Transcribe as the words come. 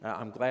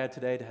I'm glad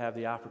today to have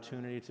the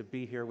opportunity to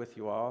be here with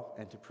you all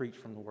and to preach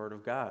from the Word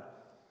of God.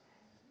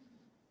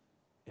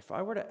 If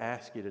I were to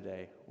ask you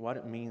today what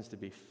it means to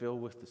be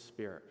filled with the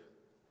Spirit,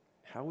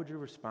 how would you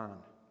respond?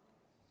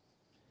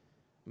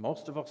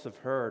 Most of us have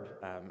heard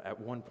at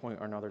one point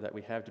or another that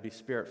we have to be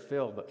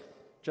Spirit-filled, but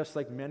just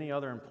like many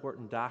other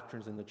important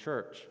doctrines in the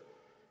church,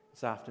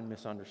 it's often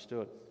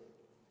misunderstood.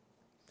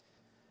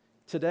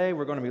 Today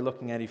we're going to be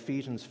looking at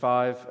Ephesians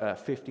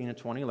 5, 15 and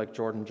 20, like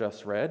Jordan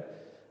just read.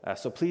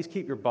 So please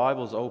keep your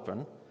Bibles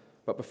open.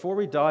 But before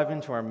we dive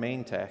into our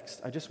main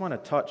text, I just want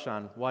to touch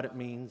on what it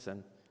means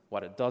and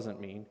what it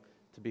doesn't mean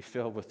to be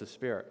filled with the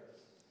Spirit.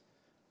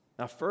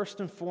 Now,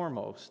 first and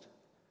foremost,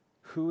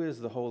 who is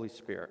the Holy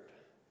Spirit?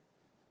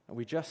 And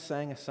we just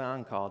sang a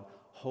song called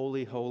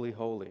Holy, Holy,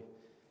 Holy.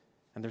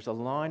 And there's a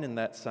line in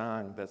that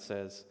song that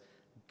says,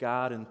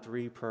 God in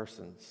three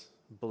persons,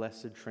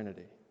 blessed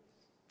Trinity.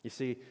 You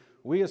see,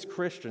 we as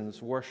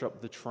Christians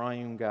worship the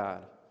triune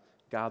God,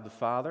 God the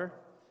Father,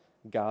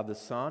 God the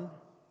Son,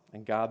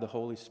 and God the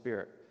Holy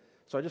Spirit.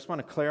 So I just want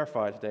to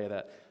clarify today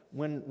that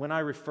when I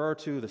refer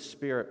to the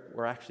Spirit,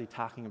 we're actually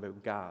talking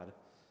about God.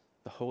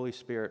 The Holy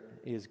Spirit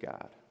is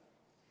God.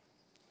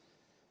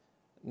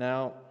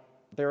 Now,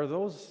 there are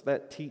those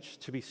that teach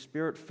to be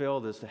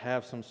Spirit-filled is to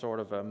have some sort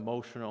of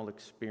emotional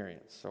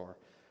experience or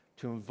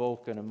to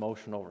invoke an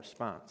emotional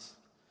response.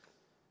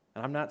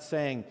 And I'm not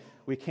saying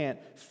we can't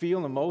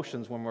feel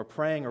emotions when we're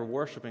praying or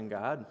worshiping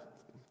God.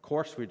 Of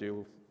course we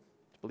do.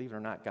 Believe it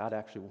or not, God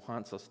actually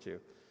wants us to.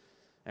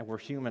 And we're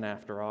human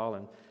after all,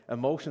 and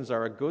emotions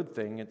are a good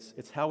thing.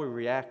 It's how we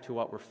react to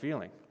what we're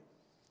feeling.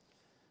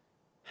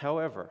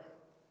 However,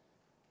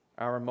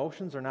 our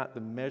emotions are not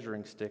the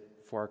measuring stick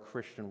for our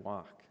Christian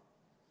walk.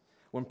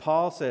 When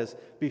Paul says,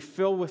 be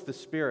filled with the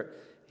Spirit,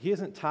 he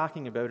isn't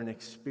talking about an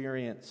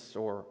experience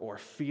or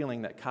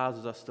feeling that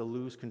causes us to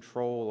lose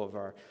control of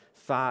our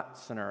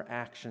thoughts and our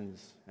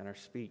actions and our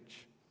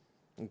speech.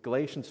 And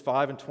Galatians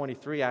 5 and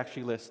 23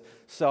 actually lists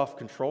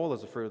self-control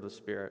as a fruit of the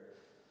Spirit,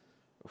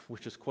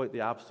 which is quite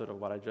the opposite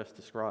of what I just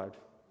described.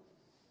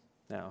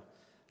 Now,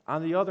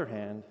 on the other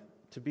hand,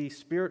 to be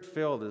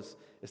Spirit-filled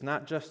is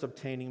not just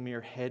obtaining mere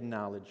head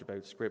knowledge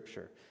about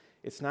Scripture.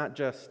 It's not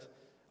just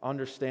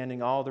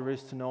understanding all there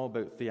is to know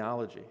about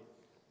theology.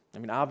 I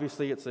mean,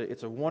 obviously,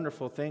 it's a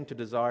wonderful thing to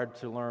desire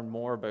to learn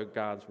more about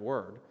God's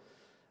Word.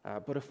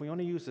 But if we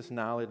only use this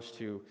knowledge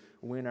to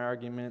win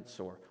arguments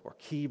or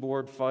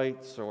keyboard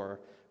fights or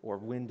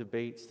win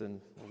debates,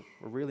 then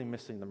we're really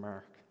missing the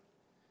mark.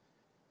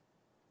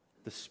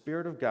 The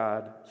Spirit of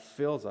God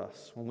fills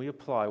us when we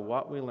apply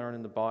what we learn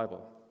in the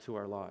Bible to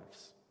our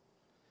lives.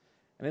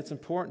 And it's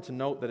important to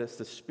note that it's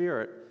the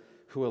Spirit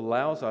who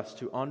allows us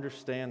to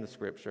understand the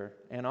Scripture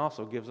and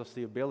also gives us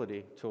the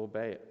ability to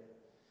obey it.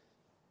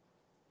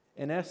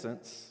 In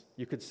essence,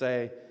 you could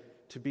say,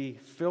 to be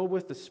filled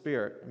with the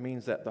Spirit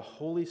means that the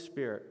Holy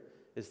Spirit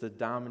is the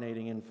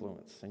dominating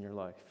influence in your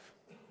life.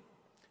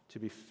 To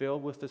be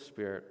filled with the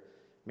Spirit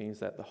means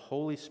that the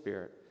Holy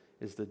Spirit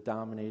is the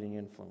dominating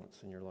influence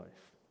in your life.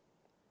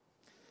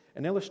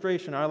 An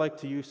illustration I like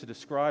to use to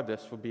describe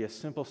this would be a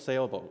simple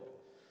sailboat.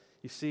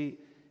 You see,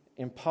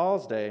 in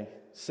Paul's day,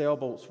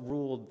 sailboats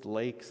ruled the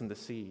lakes and the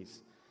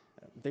seas.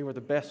 They were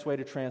the best way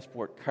to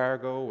transport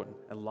cargo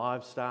and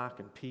livestock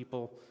and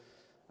people.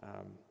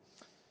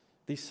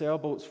 These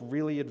sailboats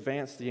really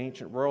advanced the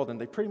ancient world,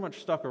 and they pretty much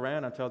stuck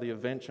around until the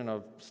invention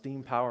of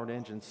steam-powered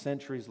engines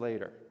centuries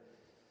later.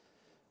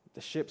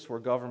 The ships were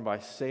governed by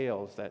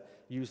sails that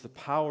used the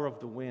power of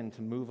the wind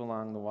to move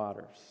along the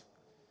waters.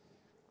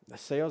 The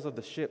sails of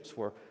the ships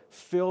were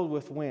filled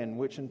with wind,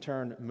 which in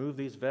turn moved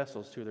these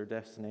vessels to their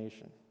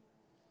destination.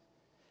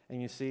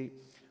 And you see,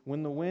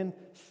 when the wind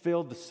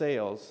filled the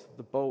sails,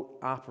 the boat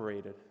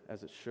operated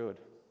as it should.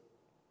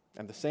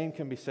 And the same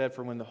can be said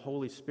for when the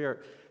Holy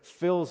Spirit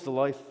fills the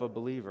life of a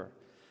believer.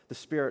 The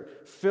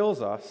Spirit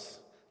fills us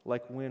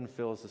like wind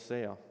fills the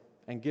sail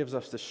and gives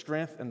us the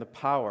strength and the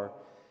power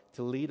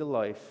to lead a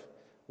life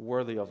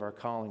worthy of our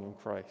calling in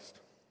Christ.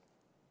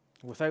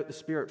 Without the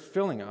Spirit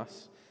filling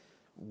us,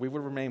 we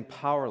would remain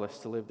powerless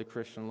to live the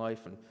Christian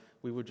life, and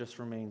we would just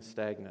remain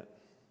stagnant.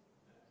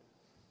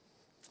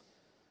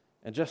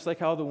 And just like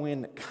how the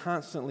wind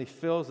constantly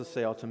fills the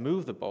sail to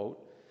move the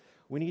boat,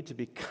 we need to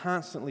be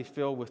constantly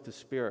filled with the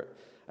Spirit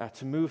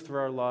to move through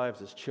our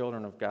lives as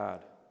children of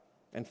God.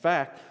 In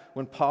fact,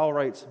 when Paul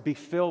writes, be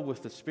filled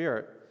with the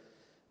Spirit,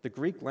 the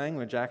Greek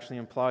language actually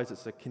implies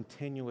it's a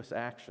continuous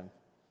action,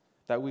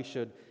 that we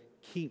should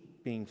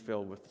keep being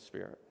filled with the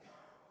Spirit.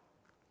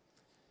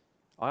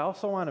 I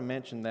also want to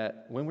mention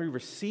that when we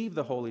receive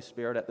the Holy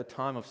Spirit at the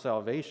time of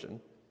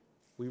salvation,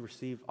 we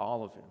receive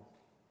all of Him.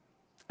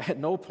 At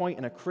no point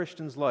in a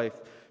Christian's life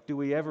do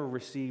we ever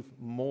receive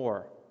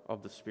more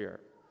of the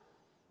Spirit.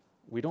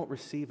 We don't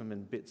receive Him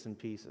in bits and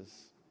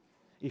pieces.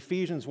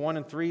 Ephesians 1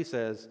 and 3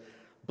 says,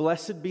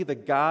 blessed be the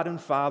God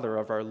and Father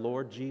of our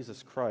Lord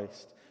Jesus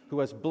Christ, who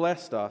has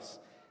blessed us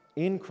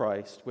in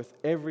Christ with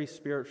every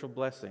spiritual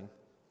blessing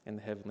in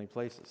the heavenly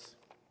places.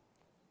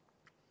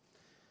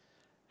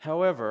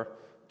 However,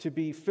 to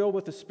be filled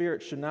with the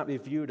Spirit should not be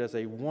viewed as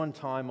a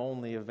one-time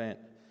only event.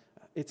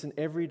 It's an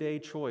everyday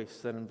choice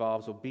that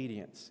involves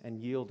obedience and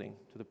yielding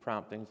to the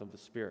promptings of the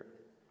Spirit.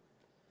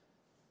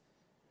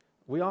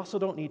 We also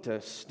don't need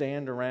to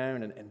stand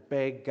around and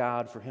beg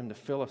God for Him to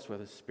fill us with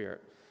His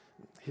Spirit.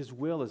 His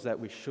will is that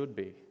we should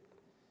be.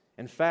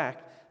 In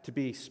fact, to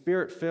be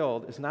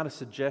Spirit-filled is not a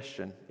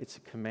suggestion, it's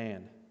a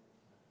command.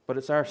 But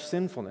it's our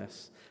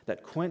sinfulness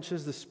that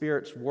quenches the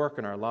Spirit's work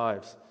in our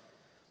lives.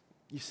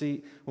 You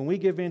see, when we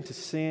give in to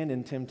sin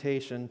and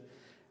temptation,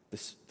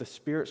 the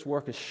Spirit's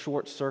work is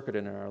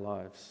short-circuited in our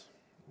lives.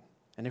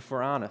 And if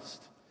we're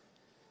honest,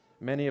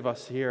 many of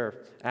us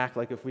here act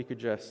like if we could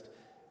just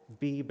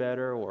be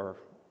better or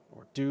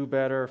do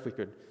better, if we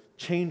could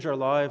change our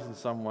lives in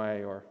some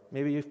way, or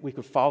maybe if we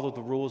could follow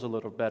the rules a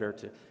little better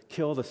to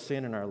kill the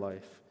sin in our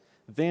life,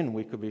 then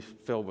we could be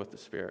filled with the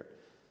Spirit.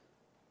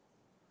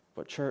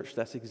 But church,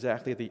 that's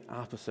exactly the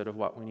opposite of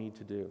what we need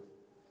to do.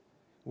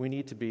 We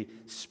need to be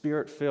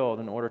Spirit-filled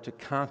in order to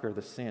conquer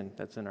the sin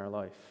that's in our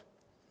life.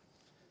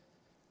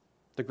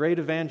 The great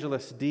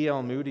evangelist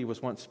D.L. Moody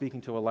was once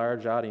speaking to a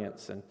large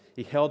audience, and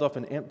he held up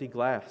an empty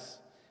glass,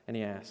 and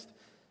he asked,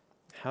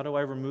 "How do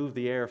I remove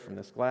the air from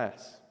this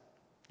glass?"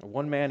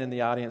 One man in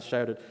the audience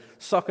shouted,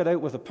 "Suck it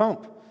out with a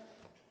pump."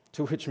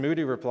 To which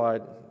Moody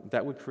replied,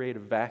 "That would create a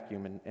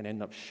vacuum and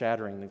end up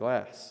shattering the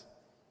glass."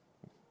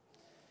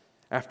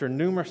 After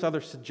numerous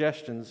other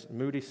suggestions,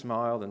 Moody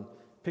smiled and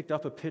picked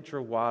up a pitcher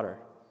of water,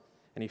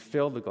 and he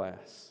filled the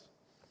glass.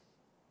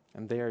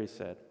 And there, he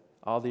said,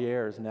 all the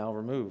air is now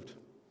removed.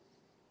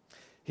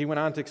 He went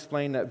on to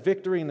explain that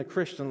victory in the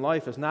Christian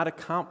life is not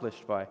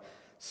accomplished by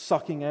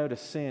sucking out a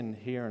sin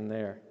here and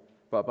there,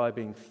 but by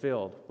being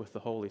filled with the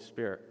Holy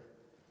Spirit.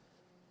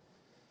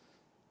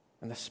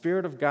 And the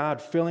Spirit of God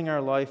filling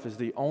our life is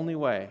the only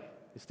way,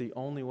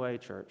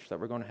 church, that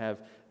we're going to have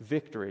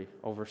victory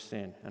over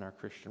sin in our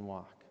Christian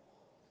walk.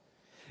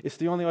 It's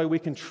the only way we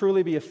can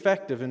truly be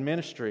effective in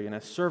ministry and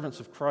as servants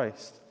of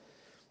Christ.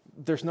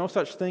 There's no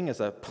such thing as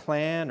a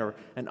plan or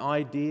an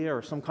idea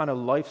or some kind of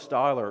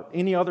lifestyle or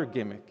any other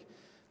gimmick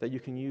that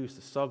you can use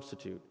to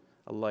substitute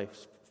a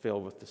life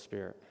filled with the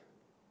Spirit.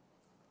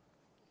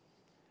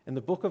 In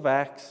the book of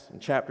Acts, in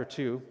chapter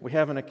 2, we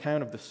have an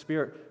account of the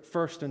Spirit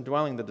first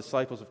indwelling the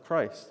disciples of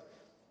Christ.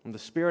 And the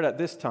Spirit at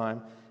this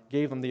time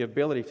gave them the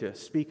ability to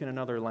speak in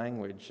another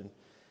language,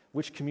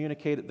 which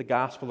communicated the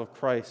gospel of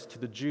Christ to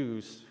the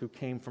Jews who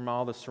came from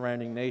all the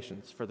surrounding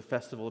nations for the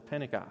festival of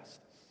Pentecost.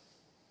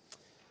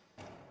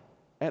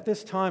 At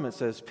this time, it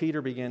says,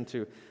 Peter began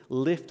to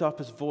lift up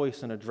his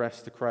voice and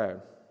address the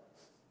crowd.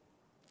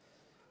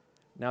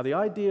 Now, the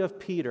idea of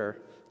Peter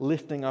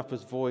lifting up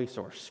his voice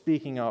or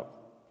speaking up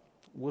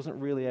wasn't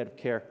really out of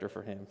character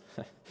for him.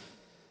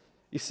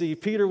 You see,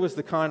 Peter was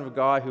the kind of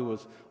guy who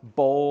was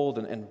bold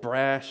and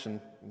brash, and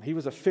he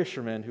was a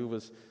fisherman who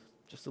was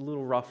just a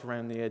little rough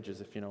around the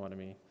edges, if you know what I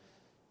mean.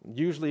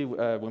 Usually,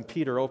 when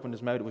Peter opened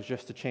his mouth, it was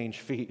just to change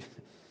feet.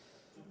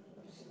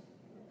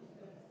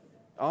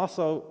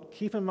 Also,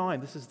 keep in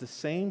mind, this is the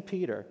same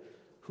Peter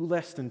who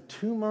less than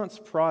 2 months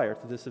prior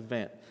to this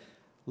event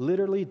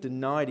literally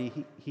denied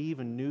he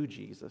even knew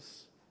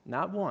Jesus.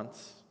 Not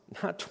once,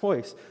 not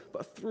twice,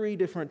 but 3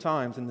 different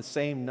times in the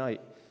same night.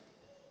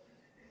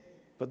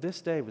 But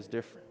this day was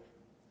different.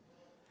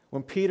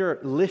 When Peter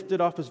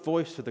lifted up his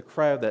voice to the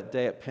crowd that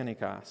day at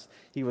Pentecost,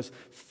 he was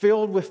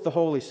filled with the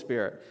Holy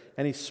Spirit,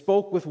 and he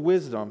spoke with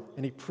wisdom,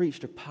 and he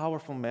preached a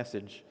powerful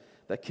message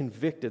that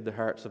convicted the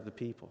hearts of the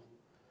people.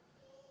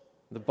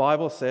 The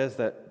Bible says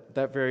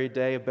that very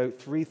day, about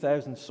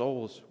 3,000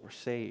 souls were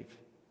saved.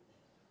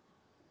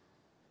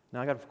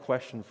 Now, I got a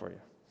question for you.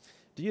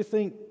 Do you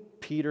think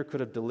Peter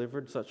could have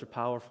delivered such a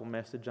powerful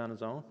message on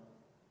his own?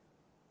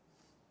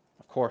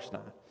 Of course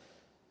not.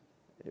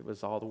 It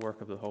was all the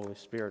work of the Holy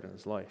Spirit in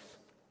his life.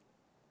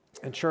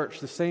 And church,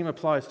 the same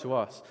applies to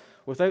us.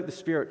 Without the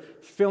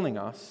Spirit filling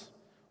us,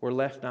 we're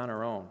left on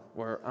our own.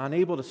 We're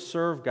unable to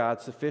serve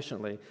God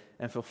sufficiently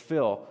and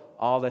fulfill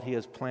all that He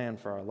has planned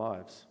for our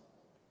lives.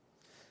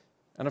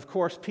 And of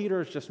course,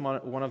 Peter is just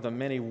one of the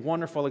many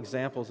wonderful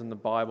examples in the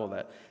Bible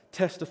that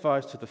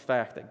testifies to the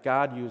fact that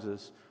God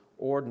uses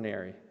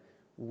ordinary,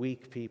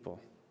 weak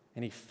people,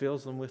 and He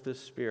fills them with His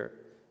Spirit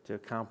to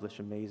accomplish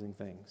amazing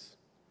things.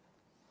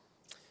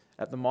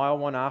 At the Mile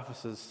One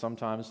offices,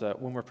 sometimes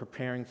when we're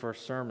preparing for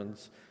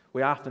sermons,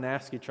 we often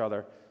ask each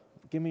other,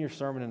 give me your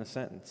sermon in a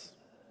sentence.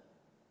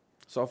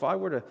 So if I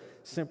were to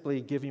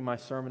simply give you my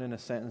sermon in a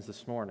sentence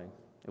this morning,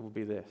 it would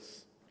be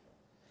this.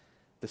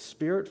 The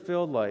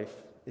Spirit-filled life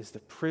is the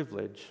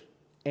privilege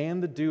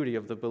and the duty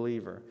of the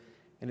believer,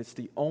 and it's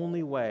the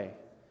only way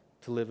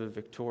to live a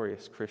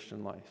victorious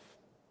Christian life.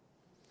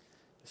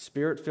 The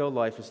Spirit-filled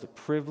life is the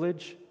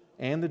privilege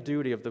and the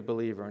duty of the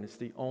believer, and it's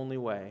the only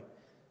way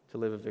to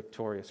live a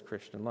victorious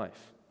Christian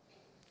life.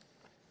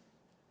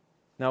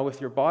 Now, with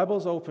your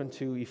Bibles open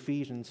to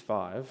Ephesians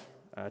 5,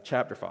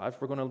 chapter 5,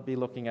 we're going to be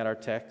looking at our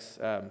text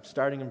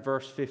starting in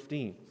verse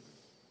 15.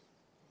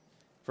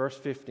 Verse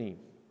 15,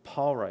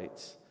 Paul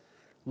writes,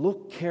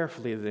 "Look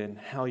carefully then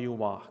how you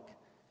walk,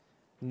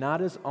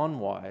 not as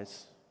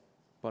unwise,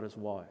 but as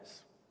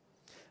wise.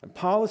 And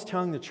Paul is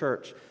telling the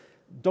church,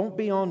 don't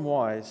be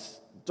unwise,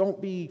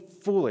 don't be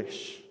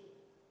foolish,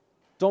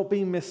 don't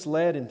be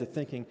misled into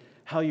thinking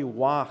how you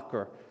walk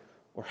or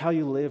how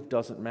you live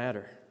doesn't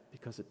matter,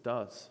 because it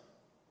does.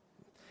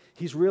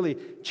 He's really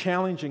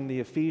challenging the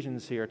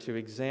Ephesians here to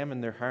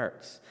examine their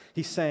hearts.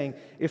 He's saying,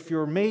 if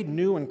you're made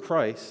new in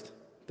Christ,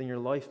 then your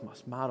life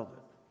must model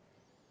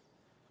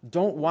it.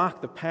 Don't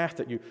walk the path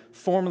that you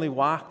formerly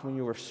walked when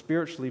you were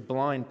spiritually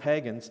blind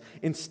pagans.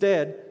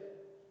 Instead,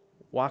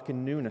 walk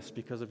in newness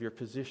because of your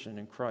position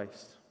in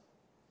Christ.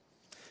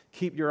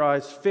 Keep your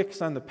eyes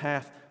fixed on the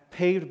path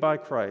paved by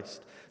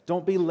Christ.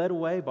 Don't be led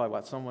away by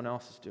what someone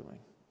else is doing.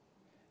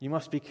 You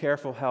must be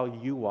careful how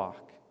you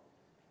walk.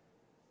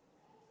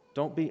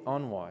 Don't be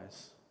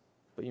unwise,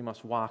 but you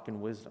must walk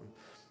in wisdom.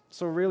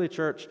 So really,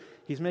 church,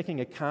 he's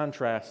making a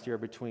contrast here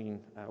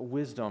between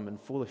wisdom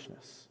and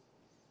foolishness.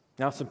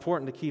 Now, it's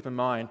important to keep in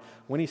mind,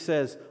 when he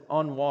says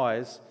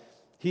unwise,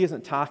 he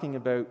isn't talking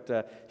about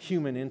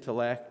human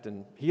intellect,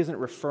 and he isn't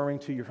referring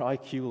to your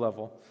IQ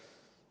level.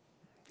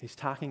 He's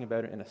talking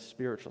about it in a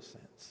spiritual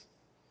sense.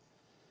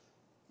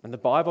 And the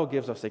Bible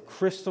gives us a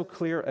crystal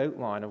clear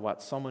outline of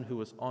what someone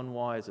who is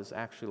unwise is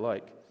actually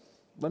like.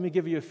 Let me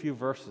give you a few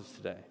verses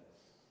today.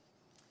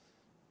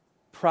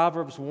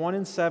 Proverbs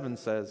 1:7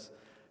 says,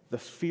 "The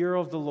fear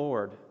of the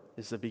Lord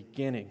is the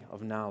beginning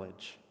of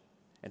knowledge,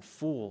 and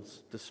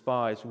fools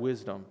despise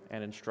wisdom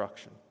and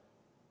instruction."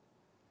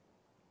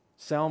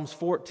 Psalms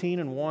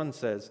 14:1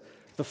 says,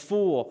 "The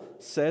fool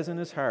says in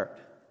his heart,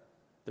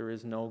 there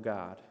is no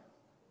God."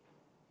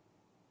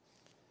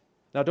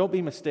 Now, don't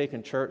be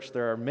mistaken, church.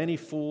 There are many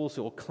fools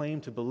who will claim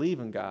to believe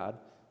in God,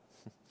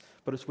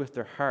 but it's with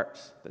their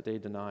hearts that they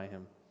deny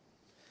Him.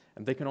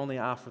 And they can only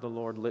offer the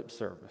Lord lip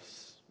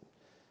service.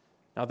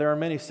 Now, there are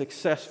many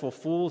successful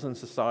fools in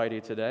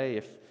society today,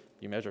 if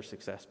you measure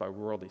success by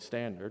worldly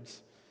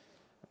standards.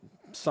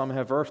 Some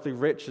have earthly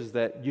riches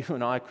that you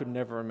and I could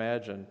never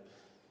imagine.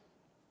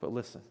 But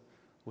listen,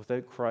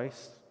 without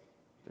Christ,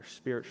 they're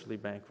spiritually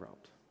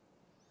bankrupt.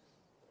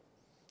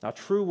 Now,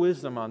 true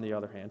wisdom, on the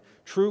other hand,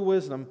 true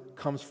wisdom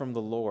comes from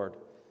the Lord,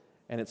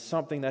 and it's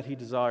something that He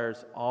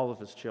desires all of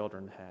His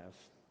children to have.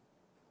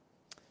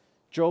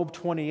 Job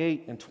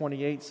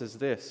 28:28 says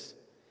this,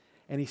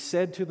 "And He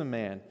said to the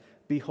man,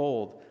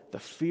 Behold, the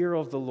fear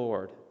of the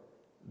Lord,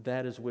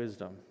 that is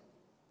wisdom,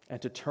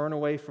 and to turn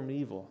away from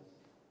evil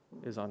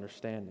is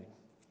understanding."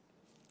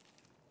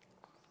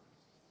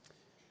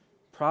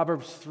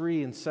 Proverbs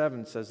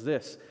 3:7 says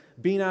this,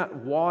 "Be not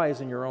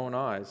wise in your own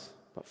eyes,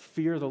 but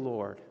fear the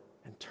Lord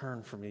and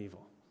turn from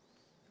evil."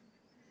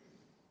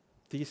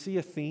 Do you see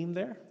a theme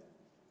there?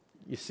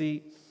 You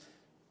see,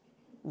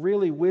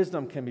 really,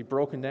 wisdom can be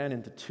broken down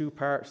into two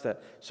parts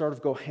that sort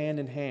of go hand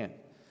in hand: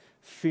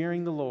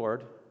 fearing the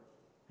Lord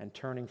and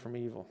turning from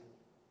evil.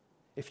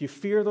 If you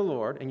fear the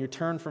Lord and you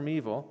turn from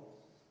evil,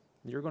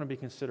 you're going to be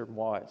considered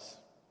wise.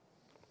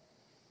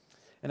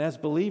 And as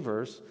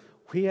believers,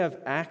 we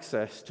have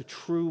access to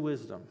true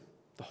wisdom,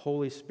 the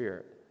Holy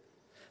Spirit.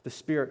 The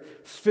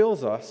Spirit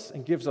fills us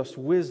and gives us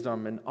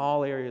wisdom in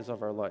all areas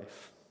of our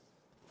life.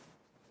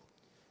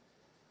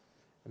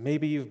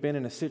 Maybe you've been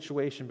in a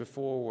situation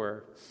before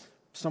where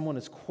someone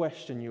has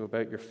questioned you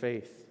about your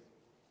faith.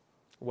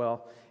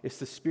 Well, it's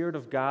the Spirit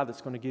of God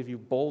that's going to give you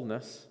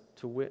boldness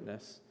to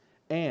witness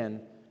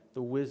and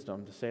the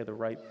wisdom to say the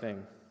right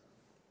thing.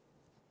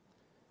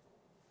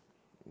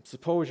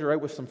 Suppose you're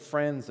out with some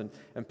friends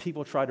and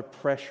people try to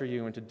pressure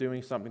you into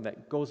doing something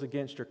that goes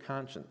against your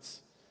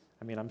conscience.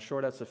 I mean, I'm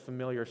sure that's a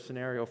familiar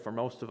scenario for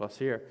most of us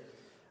here.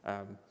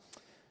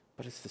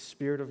 But it's the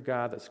Spirit of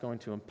God that's going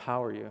to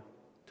empower you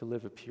to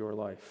live a pure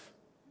life.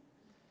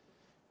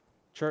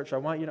 Church, I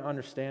want you to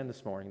understand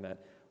this morning that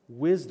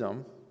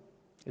wisdom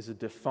is a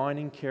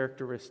defining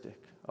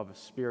characteristic of a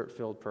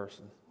Spirit-filled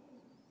person.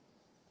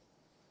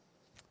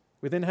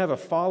 We then have a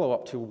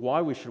follow-up to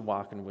why we should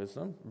walk in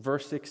wisdom.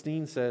 Verse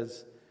 16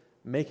 says,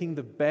 "Making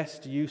the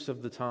best use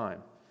of the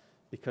time,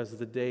 because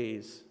the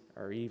days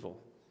are evil.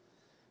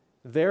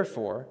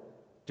 Therefore,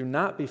 do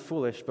not be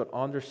foolish, but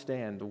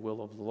understand the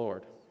will of the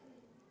Lord."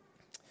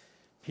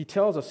 He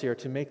tells us here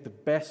to make the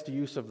best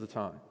use of the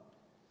time.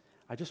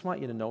 I just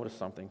want you to notice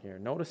something here.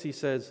 Notice he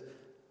says,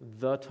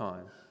 the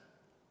time,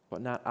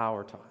 but not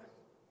our time.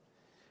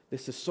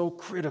 This is so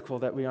critical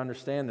that we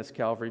understand this,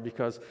 Calvary,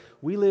 because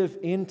we live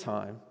in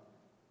time,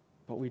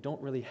 but we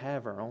don't really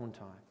have our own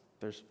time.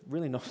 There's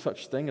really no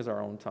such thing as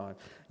our own time.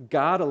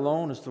 God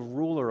alone is the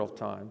ruler of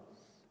time,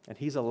 and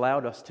He's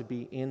allowed us to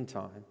be in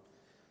time.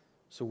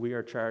 So we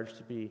are charged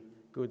to be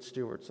good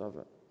stewards of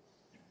it.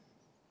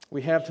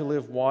 We have to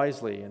live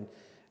wisely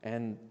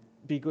and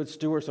be good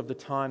stewards of the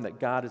time that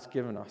God has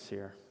given us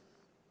here.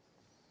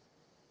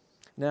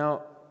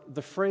 Now,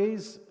 the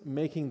phrase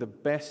 "making the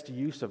best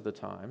use of the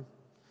time"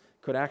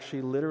 could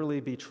actually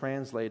literally be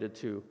translated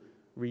to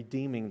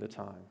redeeming the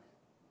time.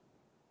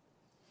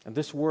 And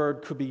this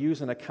word could be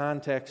used in a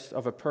context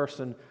of a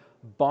person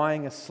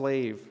buying a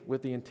slave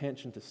with the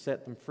intention to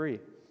set them free.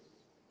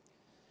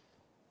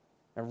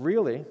 And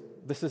really,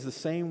 this is the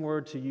same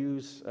word to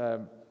use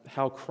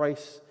how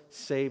Christ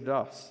saved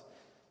us.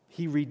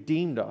 He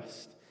redeemed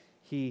us.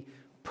 He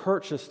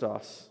purchased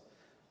us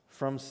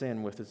from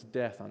sin with his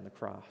death on the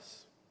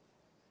cross.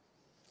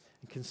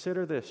 And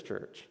consider this,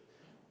 church.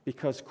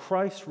 Because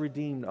Christ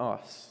redeemed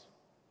us,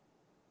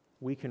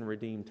 we can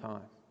redeem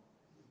time.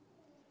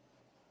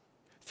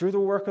 Through the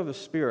work of the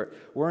Spirit,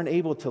 we're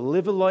enabled to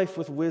live a life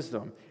with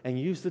wisdom and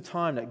use the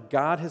time that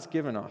God has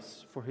given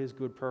us for his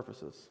good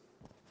purposes.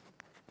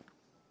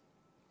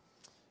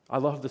 I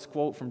love this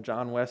quote from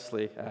John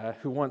Wesley,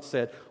 who once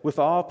said, "With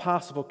all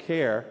possible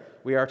care,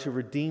 we are to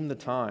redeem the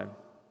time,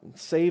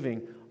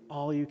 saving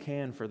all you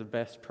can for the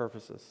best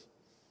purposes,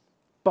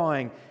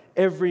 buying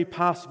every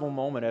possible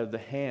moment out of the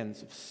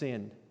hands of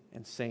sin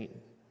and Satan."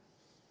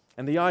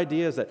 And the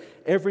idea is that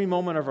every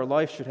moment of our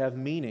life should have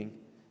meaning,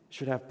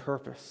 should have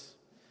purpose.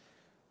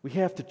 We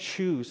have to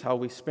choose how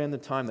we spend the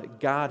time that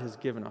God has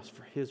given us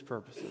for his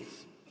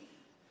purposes.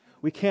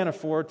 We can't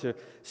afford to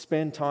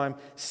spend time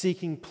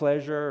seeking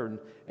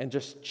pleasure and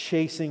just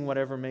chasing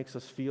whatever makes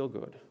us feel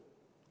good.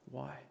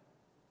 Why?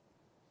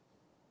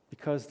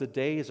 Because the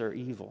days are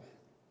evil.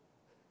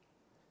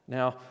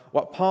 Now,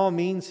 what Paul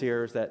means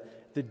here is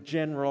that the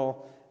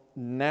general,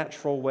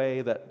 natural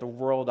way that the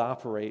world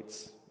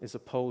operates is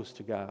opposed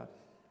to God.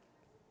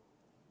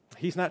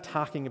 He's not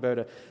talking about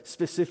a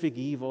specific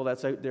evil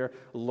that's out there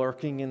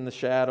lurking in the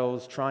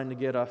shadows, trying to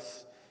get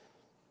us.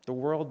 The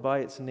world by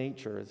its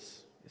nature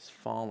is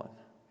fallen.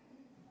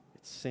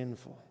 It's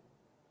sinful.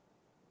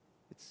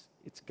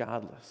 It's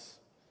godless.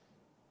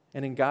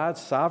 And in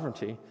God's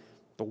sovereignty,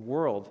 the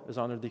world is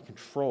under the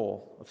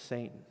control of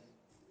Satan.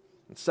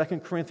 And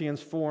 2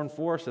 Corinthians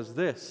 4:4 says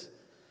this: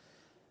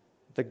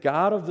 "The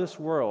God of this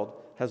world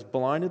has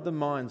blinded the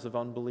minds of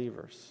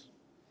unbelievers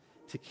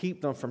to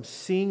keep them from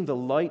seeing the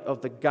light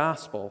of the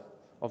gospel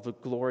of the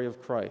glory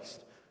of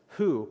Christ,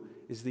 who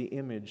is the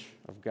image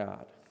of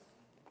God."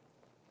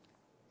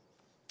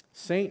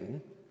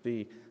 Satan,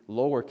 the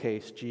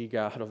lowercase g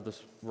God of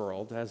this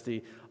world, has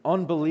the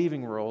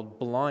unbelieving world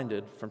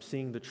blinded from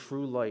seeing the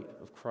true light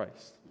of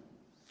Christ.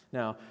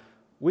 Now,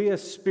 we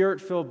as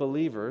Spirit-filled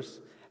believers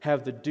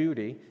have the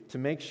duty to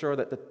make sure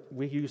that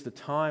we use the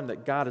time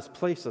that God has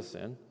placed us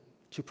in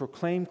to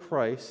proclaim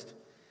Christ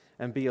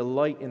and be a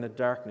light in the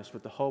darkness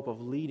with the hope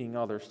of leading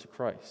others to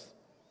Christ.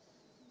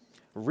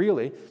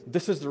 Really,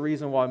 this is the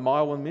reason why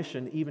Mile One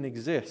Mission even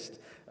exists.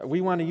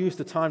 We want to use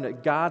the time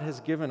that God has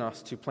given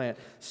us to plant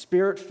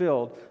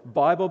Spirit-filled,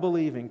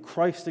 Bible-believing,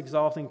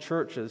 Christ-exalting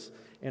churches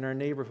in our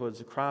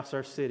neighborhoods across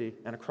our city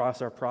and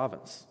across our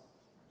province.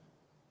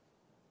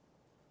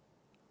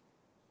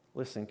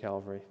 Listen,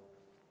 Calvary,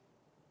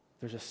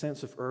 there's a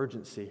sense of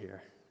urgency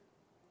here.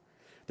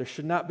 There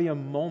should not be a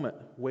moment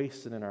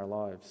wasted in our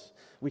lives.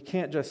 We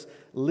can't just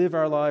live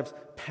our lives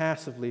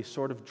passively,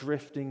 sort of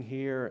drifting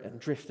here and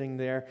drifting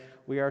there.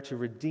 We are to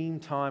redeem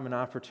time and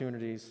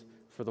opportunities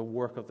for the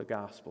work of the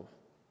gospel.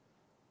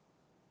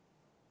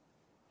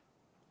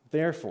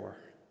 Therefore,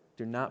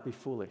 do not be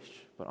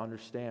foolish, but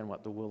understand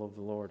what the will of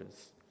the Lord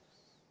is.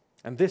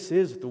 And this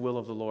is the will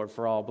of the Lord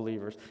for all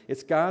believers.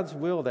 It's God's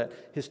will that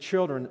his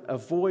children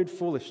avoid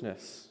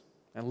foolishness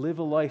and live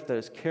a life that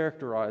is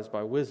characterized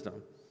by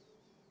wisdom.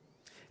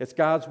 It's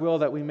God's will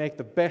that we make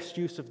the best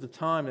use of the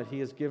time that he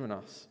has given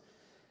us.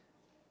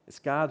 It's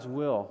God's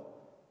will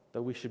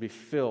that we should be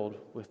filled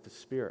with the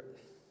Spirit.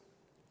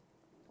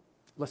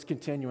 Let's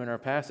continue in our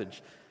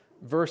passage.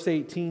 Verse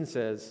 18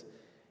 says,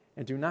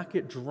 "And do not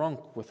get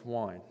drunk with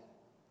wine,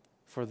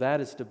 for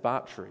that is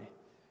debauchery,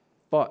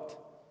 but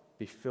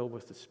be filled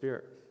with the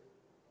Spirit."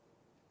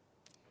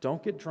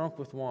 Don't get drunk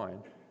with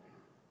wine,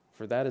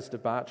 for that is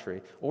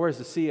debauchery. Or as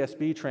the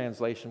CSB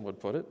translation would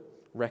put it,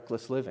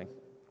 reckless living.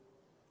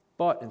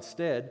 But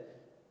instead,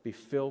 be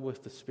filled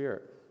with the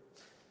Spirit.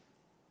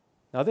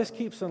 Now, this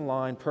keeps in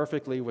line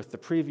perfectly with the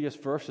previous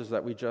verses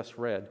that we just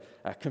read,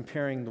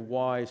 comparing the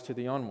wise to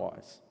the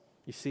unwise.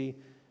 You see,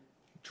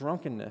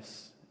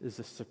 drunkenness is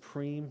a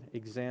supreme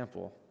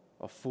example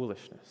of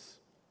foolishness.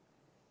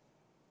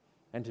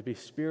 And to be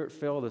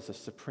Spirit-filled is a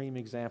supreme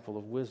example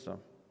of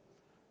wisdom.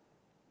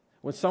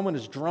 When someone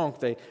is drunk,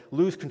 they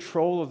lose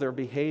control of their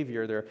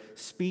behavior, their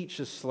speech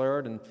is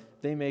slurred, and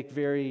they make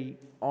very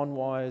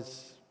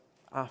unwise,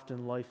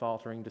 often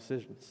life-altering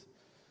decisions.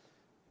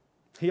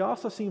 He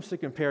also seems to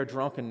compare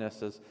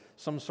drunkenness as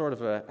some sort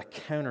of a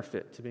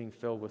counterfeit to being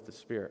filled with the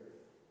Spirit.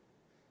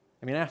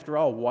 I mean, after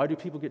all, why do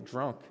people get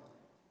drunk?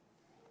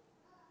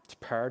 To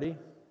party,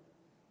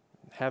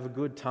 have a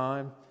good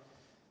time.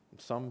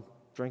 Some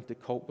drink to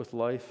cope with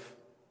life,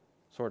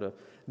 sort of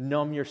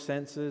numb your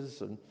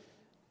senses and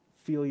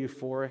feel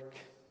euphoric,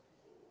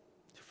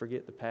 to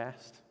forget the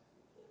past.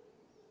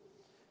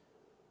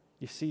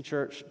 You see,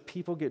 church,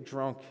 people get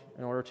drunk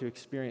in order to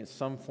experience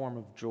some form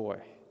of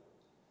joy.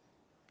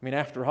 I mean,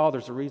 after all,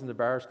 there's a reason the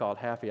bar is called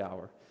happy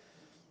hour.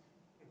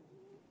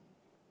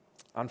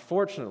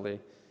 Unfortunately,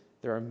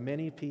 there are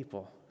many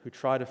people who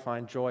try to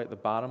find joy at the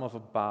bottom of a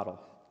bottle.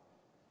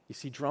 You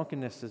see,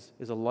 drunkenness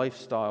is a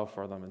lifestyle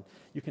for them, and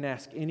you can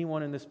ask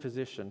anyone in this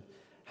position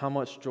how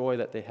much joy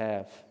that they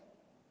have,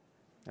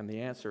 and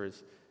the answer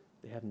is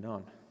they have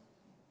none.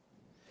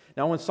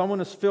 Now, when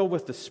someone is filled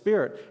with the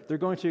Spirit, they're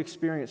going to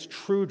experience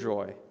true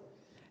joy.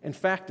 In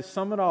fact, to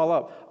sum it all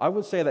up, I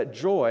would say that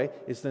joy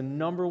is the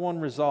number one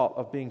result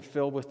of being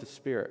filled with the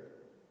Spirit.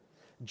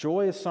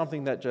 Joy is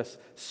something that just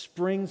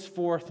springs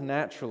forth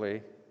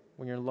naturally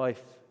when your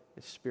life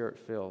is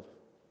Spirit-filled.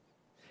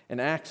 In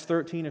Acts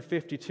 13 and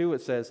 52,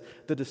 it says,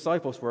 the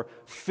disciples were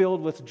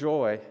filled with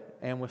joy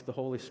and with the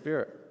Holy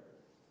Spirit.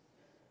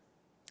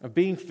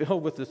 Being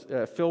filled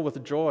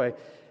with joy,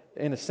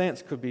 in a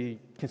sense, could be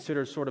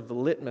considered sort of the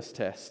litmus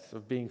test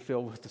of being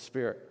filled with the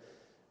Spirit.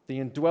 The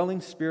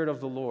indwelling Spirit of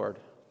the Lord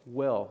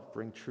will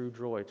bring true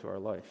joy to our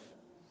life.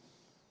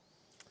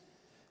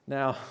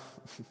 Now,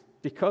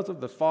 because of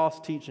the false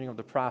teaching of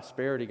the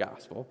prosperity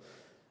gospel,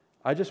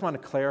 I just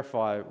want to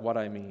clarify what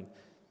I mean.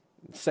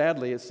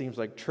 Sadly, it seems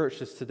like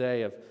churches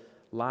today have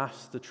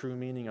lost the true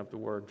meaning of the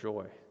word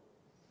joy.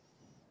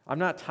 I'm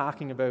not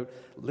talking about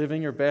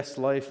living your best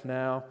life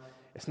now.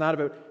 It's not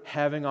about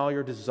having all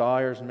your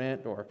desires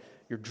met or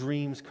your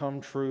dreams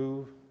come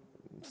true.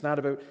 It's not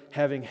about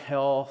having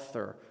health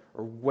or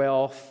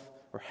wealth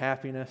or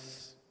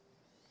happiness.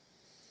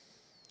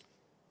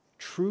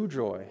 True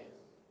joy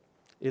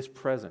is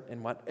present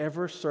in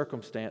whatever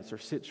circumstance or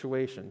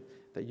situation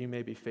that you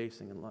may be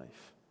facing in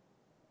life.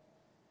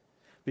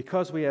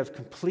 Because we have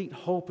complete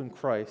hope in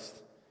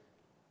Christ,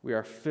 we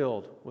are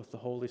filled with the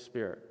Holy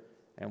Spirit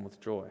and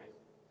with joy.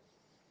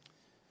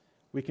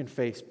 We can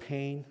face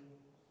pain,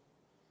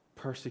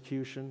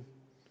 persecution,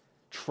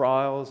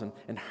 trials,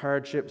 and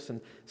hardships,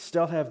 and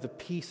still have the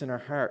peace in our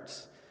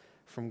hearts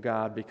from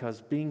God,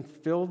 because being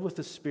filled with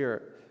the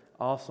Spirit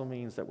also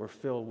means that we're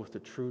filled with the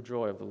true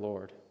joy of the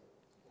Lord.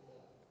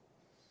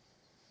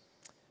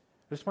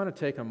 I just want to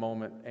take a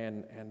moment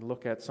and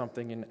look at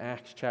something in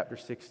Acts chapter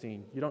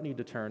 16. You don't need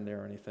to turn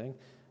there or anything.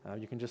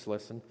 You can just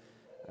listen.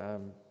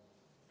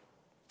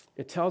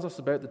 It tells us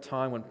about the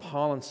time when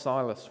Paul and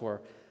Silas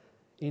were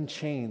in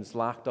chains,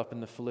 locked up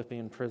in the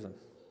Philippian prison.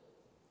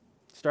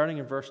 Starting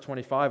in verse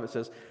 25, it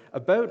says,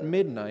 about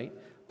midnight,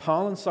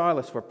 Paul and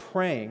Silas were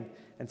praying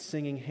and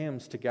singing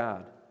hymns to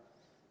God.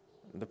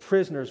 The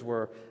prisoners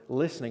were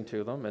listening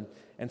to them,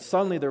 and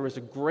suddenly there was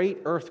a great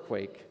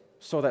earthquake,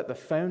 so that the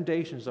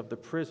foundations of the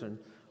prison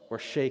were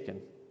shaken.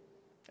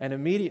 And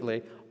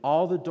immediately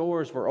all the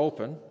doors were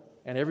open,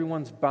 and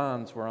everyone's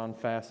bonds were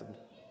unfastened.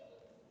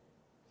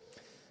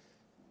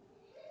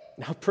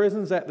 Now,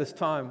 prisons at this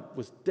time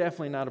was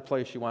definitely not a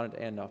place you wanted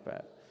to end up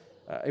at.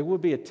 It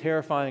would be a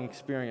terrifying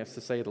experience,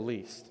 to say the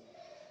least.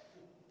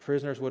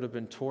 Prisoners would have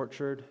been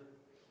tortured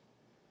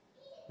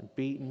and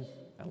beaten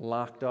and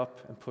locked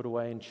up and put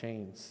away in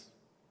chains.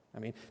 I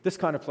mean, this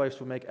kind of place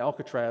would make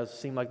Alcatraz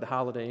seem like the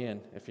Holiday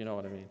Inn, if you know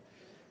what I mean.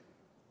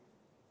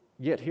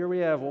 Yet here we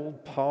have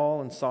old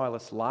Paul and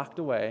Silas locked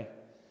away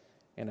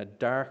in a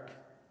dark,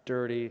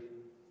 dirty,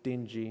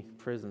 dingy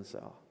prison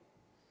cell.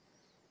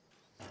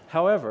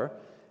 However,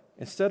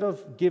 instead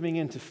of giving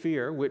in to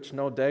fear, which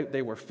no doubt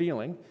they were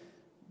feeling,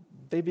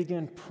 they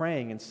began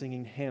praying and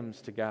singing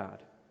hymns to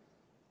God.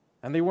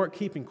 And they weren't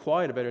keeping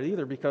quiet about it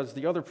either, because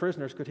the other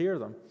prisoners could hear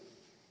them.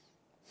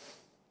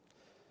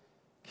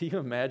 Can you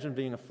imagine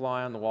being a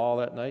fly on the wall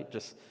that night,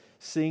 just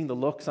seeing the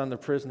looks on the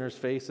prisoners'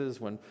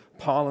 faces when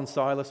Paul and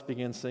Silas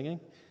began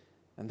singing?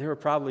 And they were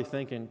probably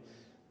thinking,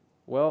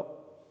 well,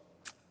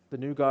 the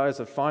new guys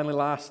have finally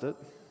lost it.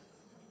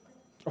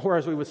 Or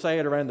as we would say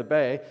it around the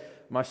bay,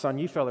 my son,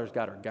 you fellers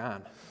got her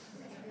gone.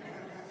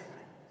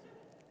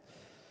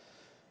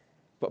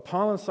 But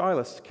Paul and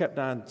Silas kept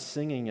on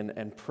singing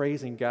and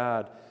praising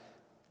God.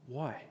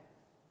 Why?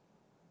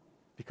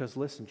 Because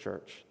listen,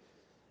 church,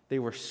 they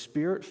were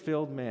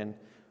Spirit-filled men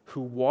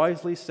who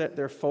wisely set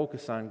their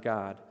focus on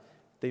God.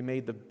 They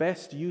made the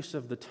best use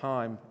of the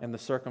time and the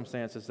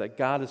circumstances that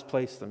God has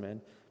placed them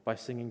in by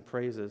singing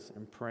praises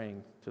and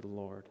praying to the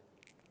Lord.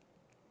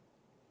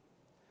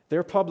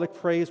 Their public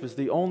praise was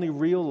the only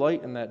real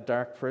light in that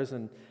dark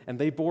prison, and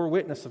they bore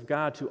witness of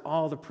God to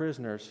all the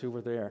prisoners who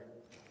were there.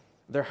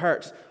 Their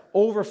hearts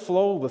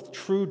overflowed with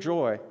true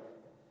joy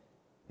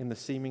in the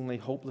seemingly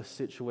hopeless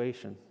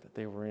situation that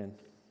they were in.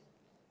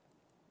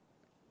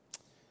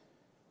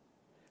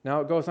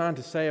 Now, it goes on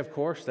to say, of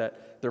course,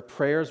 that their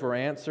prayers were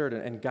answered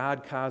and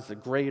God caused a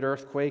great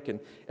earthquake and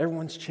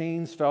everyone's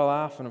chains fell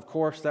off. And, of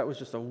course, that was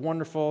just a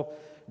wonderful,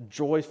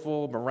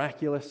 joyful,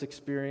 miraculous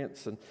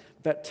experience. And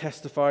that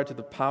testified to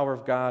the power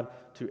of God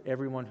to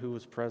everyone who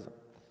was present.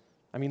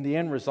 I mean, the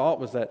end result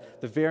was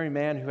that the very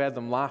man who had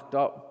them locked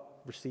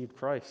up received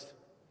Christ.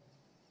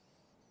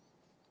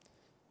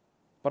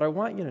 But I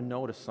want you to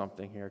notice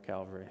something here,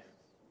 Calvary.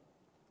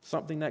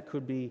 Something that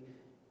could be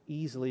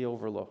easily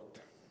overlooked.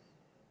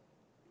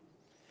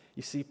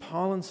 You see,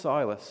 Paul and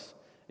Silas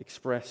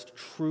expressed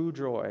true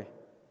joy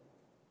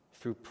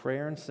through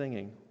prayer and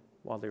singing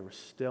while they were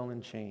still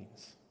in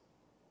chains.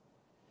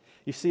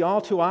 You see,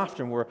 all too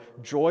often we're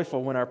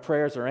joyful when our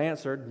prayers are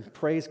answered, and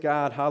praise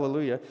God,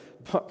 hallelujah,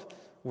 but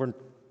we're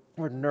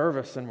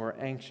nervous and we're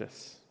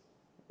anxious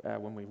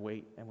when we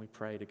wait and we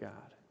pray to God.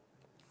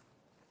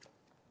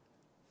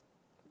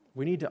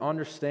 We need to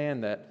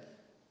understand that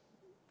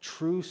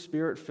True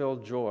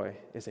Spirit-filled joy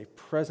is a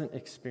present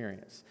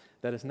experience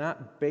that is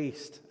not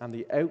based on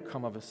the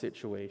outcome of a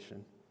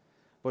situation,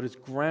 but is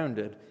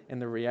grounded in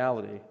the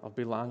reality of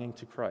belonging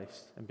to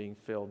Christ and being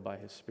filled by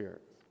His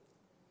Spirit.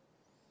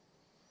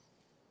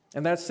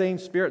 And that same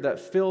Spirit that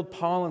filled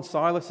Paul and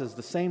Silas is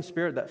the same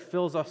Spirit that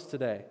fills us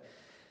today.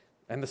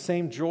 And the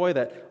same joy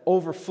that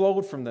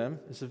overflowed from them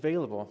is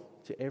available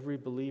to every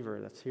believer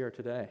that's here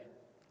today.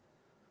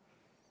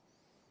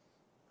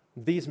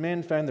 These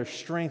men found their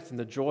strength in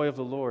the joy of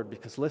the Lord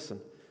because, listen,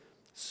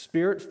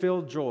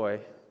 Spirit-filled joy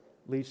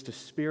leads to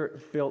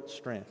Spirit-built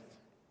strength.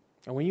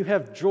 And when you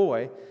have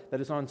joy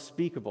that is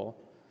unspeakable,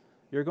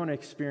 you're going to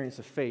experience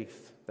a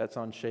faith that's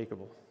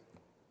unshakable.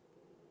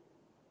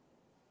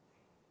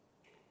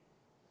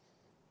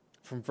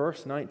 From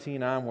verse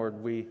 19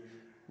 onward, we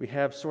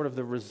have sort of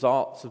the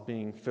results of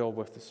being filled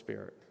with the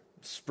Spirit,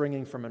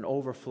 springing from an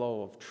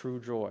overflow of true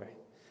joy.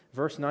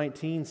 Verse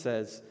 19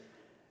 says,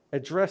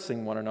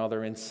 addressing one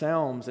another in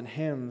psalms and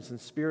hymns and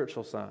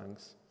spiritual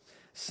songs,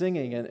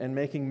 singing and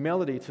making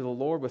melody to the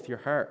Lord with your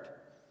heart,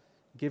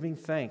 giving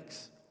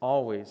thanks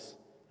always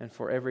and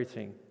for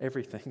everything,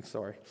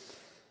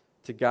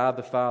 to God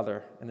the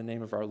Father in the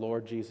name of our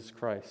Lord Jesus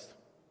Christ.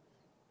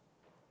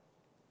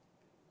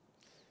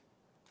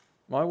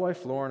 My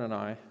wife Lauren and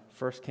I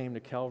first came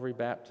to Calvary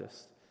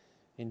Baptist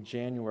in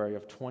January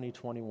of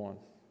 2021.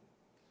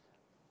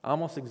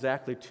 Almost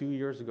exactly 2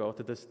 years ago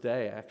to this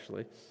day,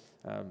 actually.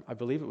 I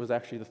believe it was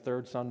actually the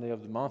third Sunday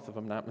of the month, if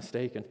I'm not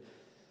mistaken.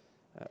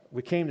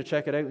 We came to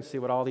check it out and see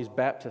what all these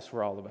Baptists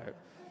were all about.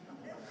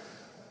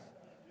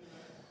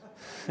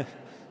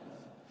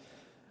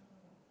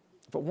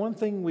 But one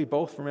thing we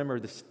both remember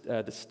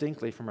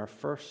distinctly from our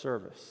first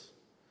service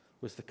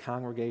was the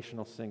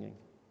congregational singing.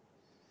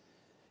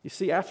 You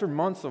see, after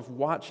months of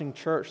watching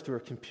church through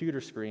a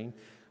computer screen,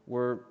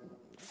 we're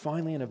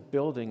finally in a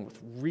building with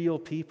real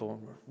people,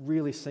 and we're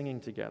really singing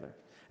together.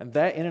 And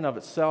that in and of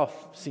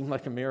itself seemed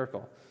like a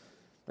miracle.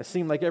 It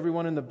seemed like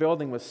everyone in the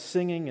building was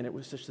singing, and it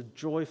was just a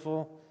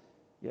joyful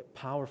yet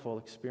powerful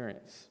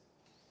experience.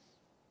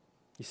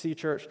 You see,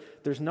 church,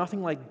 there's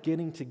nothing like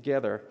getting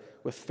together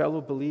with fellow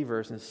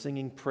believers and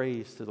singing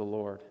praise to the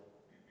Lord.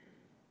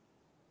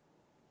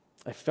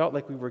 I felt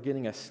like we were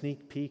getting a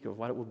sneak peek of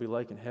what it would be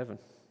like in heaven.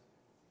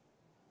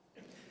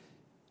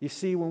 You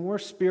see, when we're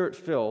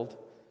Spirit-filled,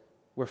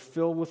 we're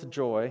filled with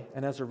joy,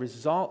 and as a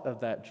result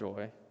of that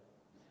joy,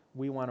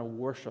 we want to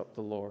worship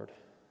the Lord.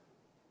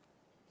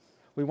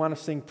 We want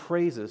to sing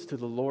praises to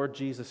the Lord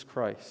Jesus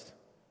Christ.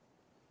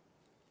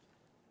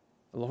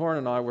 Lauren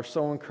and I were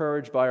so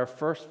encouraged by our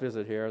first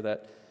visit here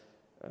that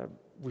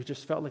we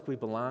just felt like we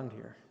belonged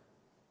here.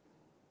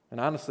 And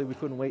honestly, we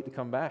couldn't wait to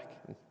come back.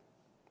 And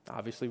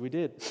obviously, we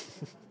did.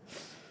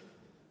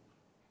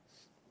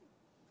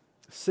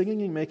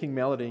 Singing and making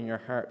melody in your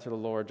heart to the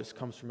Lord just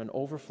comes from an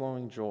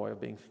overflowing joy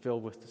of being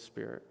filled with the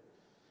Spirit.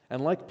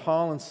 And like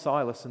Paul and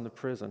Silas in the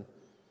prison,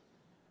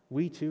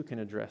 we too can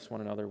address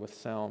one another with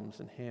psalms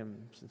and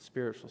hymns and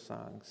spiritual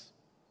songs.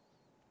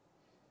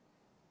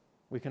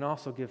 We can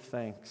also give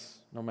thanks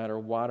no matter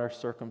what our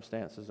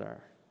circumstances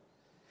are.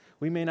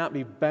 We may not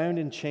be bound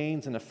in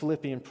chains in a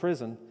Philippian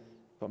prison,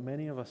 but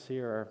many of us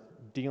here are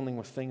dealing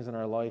with things in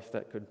our life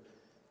that could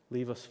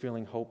leave us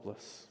feeling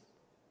hopeless.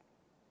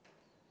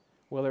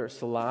 Whether it's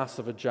the loss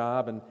of a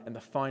job and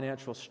the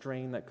financial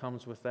strain that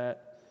comes with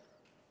that,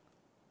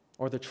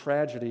 or the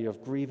tragedy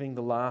of grieving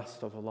the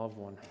loss of a loved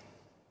one.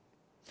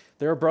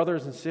 There are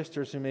brothers and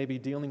sisters who may be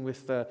dealing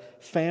with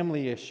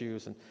family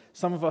issues, and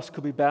some of us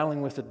could be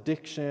battling with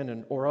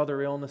addiction or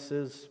other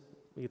illnesses,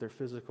 either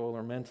physical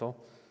or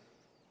mental.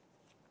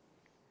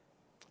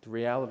 The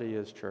reality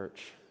is,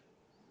 church,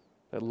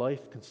 that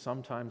life can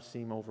sometimes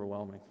seem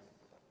overwhelming.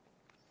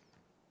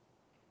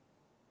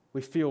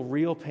 We feel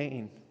real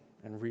pain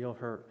and real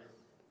hurt.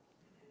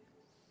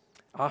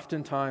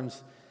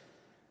 Oftentimes,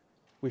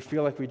 we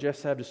feel like we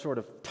just have to sort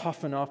of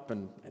toughen up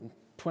and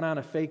put on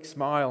a fake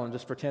smile and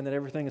just pretend that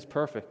everything is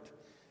perfect.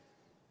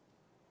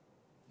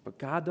 But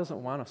God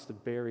doesn't want us to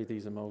bury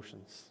these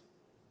emotions.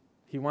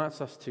 He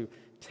wants us to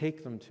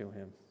take them to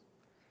Him.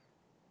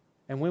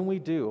 And when we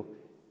do,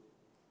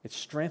 it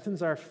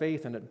strengthens our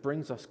faith and it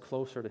brings us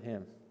closer to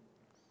Him.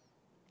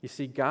 You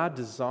see, God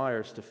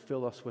desires to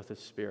fill us with His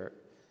Spirit.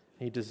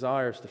 He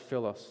desires to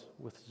fill us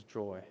with His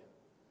joy.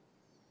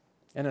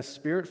 And as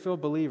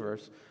Spirit-filled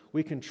believers,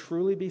 we can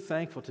truly be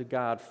thankful to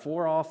God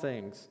for all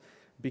things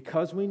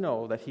because we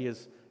know that He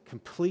is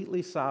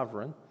completely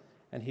sovereign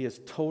and He is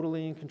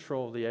totally in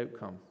control of the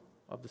outcome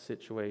of the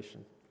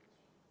situation.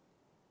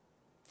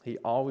 He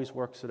always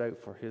works it out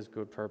for His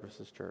good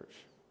purposes, church.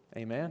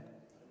 Amen?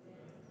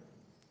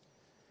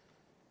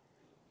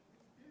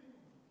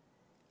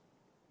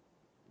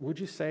 Would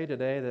you say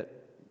today that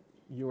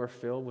you are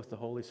filled with the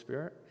Holy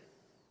Spirit?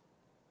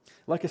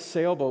 Like a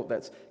sailboat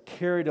that's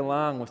carried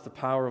along with the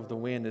power of the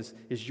wind,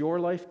 is your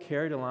life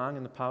carried along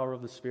in the power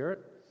of the Spirit?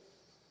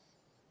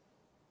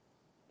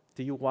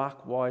 Do you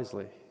walk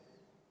wisely?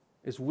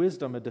 Is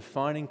wisdom a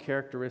defining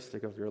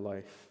characteristic of your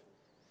life?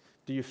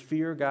 Do you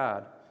fear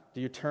God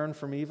Do you turn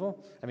from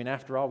evil? I mean,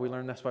 after all, we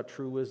learned that's what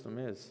true wisdom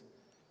is.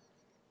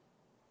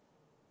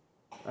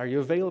 Are you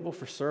available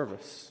for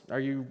service? Are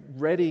you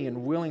ready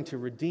and willing to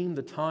redeem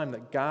the time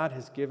that God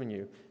has given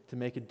you to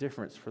make a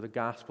difference for the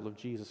gospel of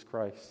Jesus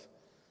Christ?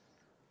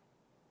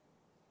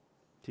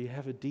 Do you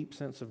have a deep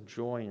sense of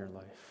joy in your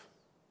life?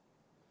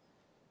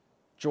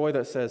 Joy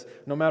that says,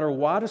 no matter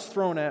what is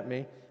thrown at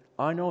me,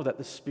 I know that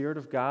the Spirit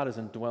of God is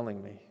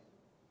indwelling me,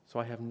 so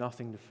I have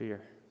nothing to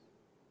fear.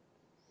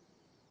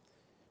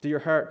 Do your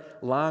heart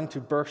long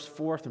to burst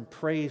forth in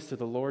praise to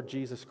the Lord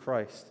Jesus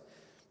Christ?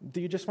 Do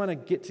you just want to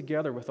get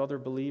together with other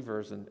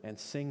believers and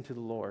sing to the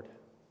Lord?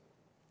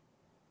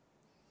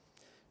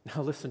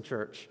 Now listen,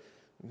 church,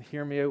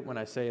 hear me out when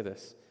I say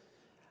this.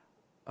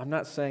 I'm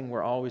not saying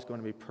we're always going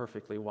to be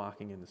perfectly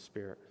walking in the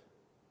Spirit.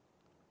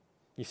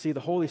 You see,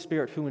 the Holy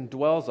Spirit who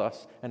indwells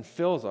us and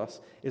fills us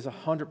is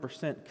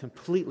 100%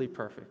 completely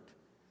perfect.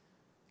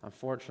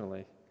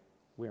 Unfortunately,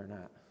 we are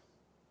not.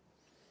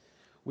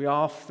 We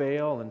all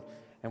fail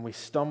and we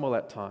stumble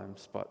at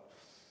times, but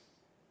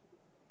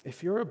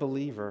if you're a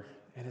believer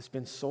and it's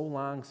been so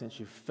long since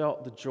you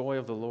felt the joy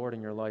of the Lord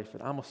in your life,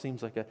 it almost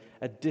seems like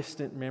a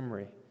distant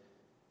memory,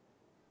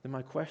 then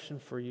my question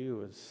for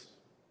you is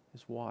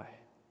why?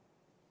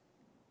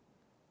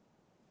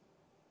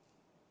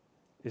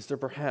 Is there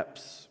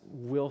perhaps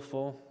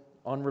willful,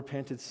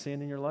 unrepented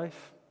sin in your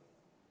life?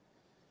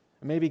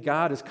 Maybe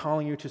God is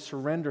calling you to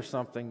surrender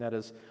something that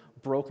has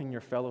broken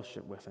your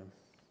fellowship with Him.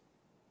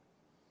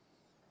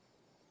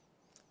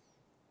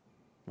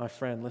 My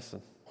friend,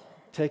 listen.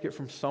 Take it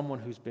from someone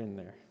who's been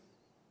there.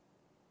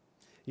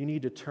 You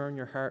need to turn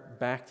your heart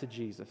back to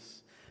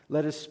Jesus.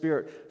 Let His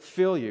Spirit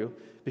fill you,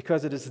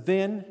 because it is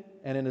then,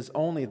 and it is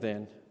only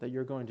then, that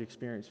you're going to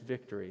experience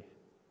victory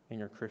in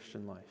your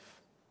Christian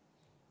life.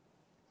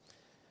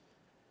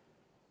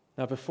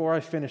 Now, before I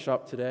finish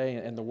up today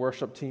and the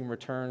worship team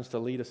returns to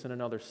lead us in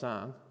another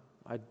song,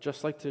 I'd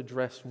just like to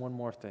address one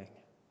more thing.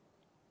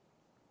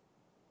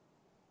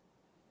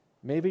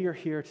 Maybe you're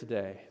here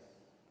today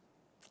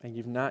and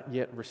you've not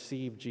yet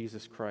received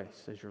Jesus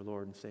Christ as your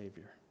Lord and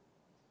Savior.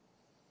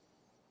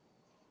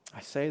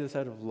 I say this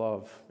out of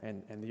love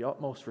and the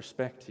utmost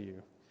respect to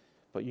you,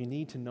 but you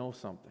need to know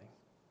something.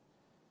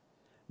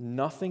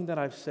 Nothing that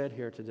I've said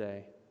here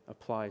today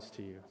applies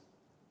to you.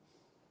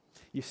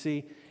 You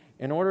see,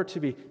 in order to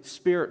be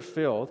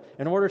Spirit-filled,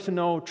 in order to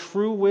know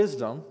true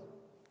wisdom,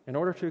 in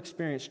order to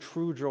experience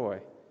true joy,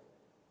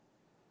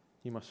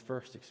 you must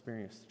first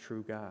experience the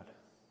true God.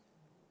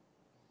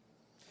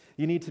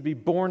 You need to be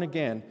born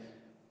again.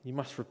 You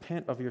must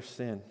repent of your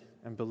sin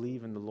and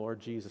believe in the Lord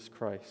Jesus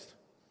Christ.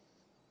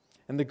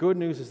 And the good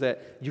news is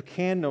that you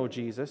can know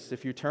Jesus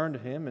if you turn to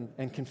Him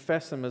and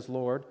confess Him as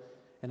Lord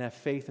and have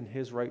faith in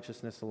His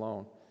righteousness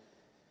alone.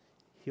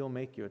 He'll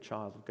make you a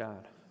child of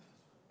God.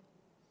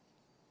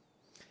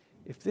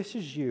 If this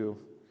is you,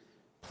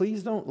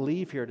 please don't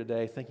leave here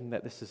today thinking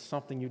that this is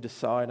something you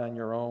decide on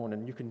your own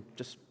and you can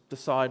just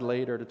decide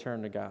later to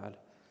turn to God.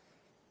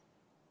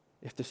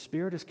 If the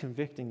Spirit is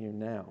convicting you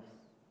now,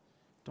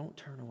 don't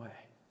turn away.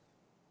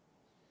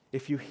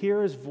 If you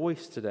hear His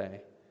voice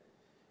today,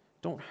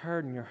 don't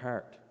harden your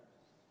heart.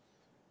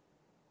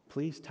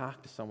 Please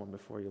talk to someone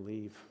before you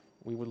leave.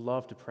 We would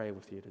love to pray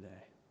with you today.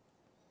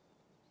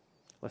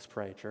 Let's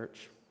pray,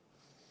 church.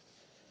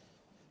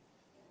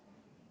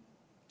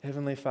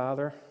 Heavenly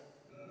Father,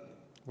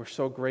 we're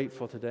so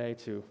grateful today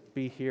to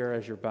be here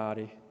as your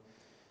body,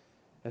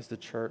 as the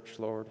church,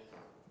 Lord.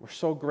 We're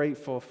so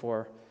grateful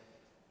for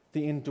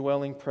the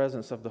indwelling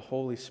presence of the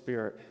Holy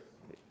Spirit.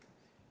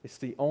 It's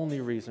the only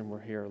reason we're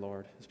here,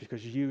 Lord. It's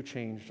because you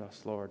changed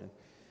us, Lord, and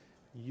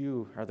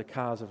you are the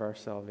cause of our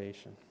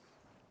salvation.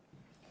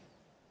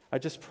 I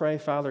just pray,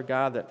 Father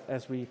God, that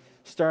as we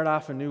start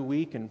off a new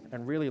week and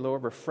really,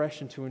 Lord, we're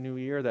fresh into a new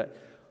year, that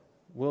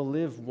we'll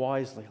live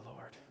wisely,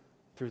 Lord,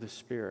 through the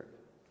Spirit,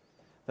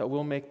 that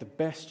we'll make the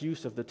best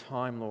use of the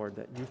time, Lord,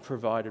 that you've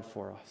provided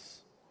for us.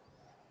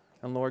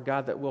 And Lord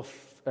God, that we'll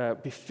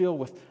be filled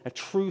with a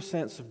true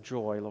sense of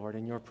joy, Lord,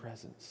 in your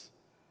presence.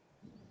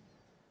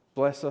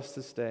 Bless us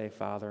this day,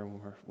 Father,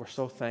 and we're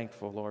so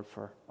thankful, Lord,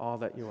 for all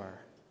that you are.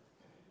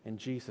 In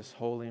Jesus'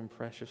 holy and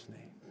precious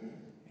name.